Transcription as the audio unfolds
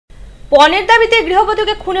পণের দাবিতে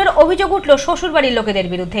গৃহবধূকে খুনের অভিযোগ উঠল শ্বশুরবাড়ির লোকেদের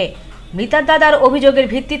বিরুদ্ধে। মৃতার দাদার অভিযোগের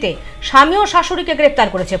ভিত্তিতে স্বামী ও শাশুড়িকে গ্রেপ্তার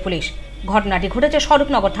করেছে পুলিশ। ঘটনাটি ঘটেছে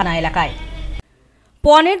স্বরূপনগর থানা এলাকায়।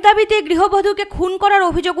 পণের দাবিতে গৃহবধূকে খুন করার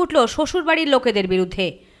অভিযোগ উঠল শ্বশুরবাড়ির লোকেদের বিরুদ্ধে।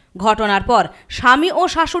 ঘটনার পর স্বামী ও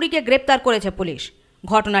শাশুড়িকে গ্রেপ্তার করেছে পুলিশ।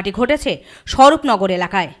 ঘটনাটি ঘটেছে স্বরূপনগর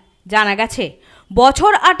এলাকায়। জানা গেছে,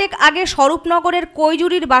 বছর 8 আগে স্বরূপনগরের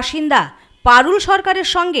কৈজুরির বাসিন্দা পারুল সরকারের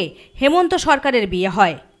সঙ্গে হেমন্ত সরকারের বিয়ে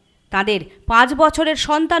হয়। তাদের 5 বছরের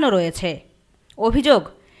সন্তানও রয়েছে। অভিযোগ,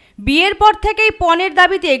 বিয়ের পর থেকেই পণের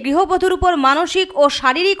দাবিতে গৃহবধূর উপর মানসিক ও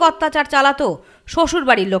শারীরিক অত্যাচার চালাতো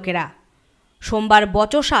শ্বশুরবাড়ির লোকেরা। সোমবার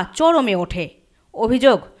বচসা চরমে ওঠে।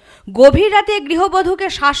 অভিযোগ, গভীর রাতে গৃহবধূকে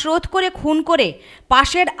শ্বাসরোধ করে খুন করে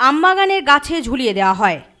পাশের আমবাগানের গাছে ঝুলিয়ে দেওয়া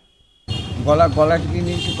হয়। গলা টিকে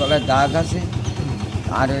নিয়েছি, গলায় দাগ আছে,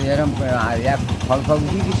 আর এরকম এক ফল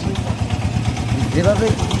দিয়ে গেছি। যেভাবে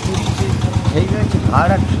সেইভাবে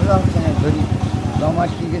ভাড়া সোজা হচ্ছে না, ধরি দম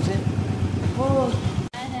আটকে গেছে।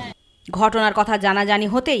 ঘটনার কথা জানাজানি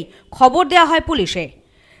হতেই খবর দেওয়া হয় পুলিশে।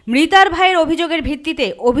 মৃতার ভাইয়ের অভিযোগের ভিত্তিতে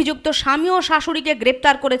অভিযুক্ত স্বামী ও শাশুড়িকে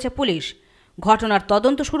গ্রেপ্তার করেছে পুলিশ। ঘটনার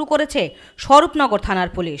তদন্ত শুরু করেছে স্বরূপনগর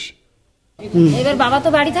থানার পুলিশ। এবার বাবা তো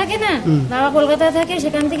বাড়ি থাকে না, বাবা কলকাতায় থাকে,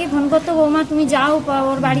 সেখান থেকে ফোন করতো, বৌমা তুমি যাও,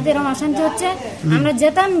 ওর বাড়িতে এরকম অশান্তি হচ্ছে। আমরা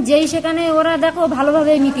যেতাম, যেই সেখানে ওরা দেখো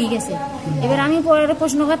ভালোভাবে মিটিয়ে গেছে। এবার আমি পরে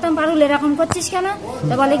প্রশ্ন করতাম, পারুল এরকম করছিস কেন?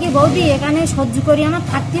 তো বলে কি, বৌদি এখানে সহ্য করি, আমার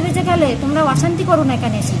থাকতে বেঁচে গেলে তোমরা অশান্তি করো না,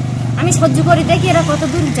 এখানে এসে আমি সহ্য করি, দেখি এরা কত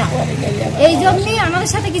দূর যায়। এই জন্যই আমাদের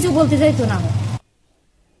সাথে কিছু বলতে চাইতো না।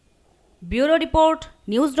 Bureau report,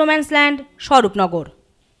 news no man's land, Swarupnagar.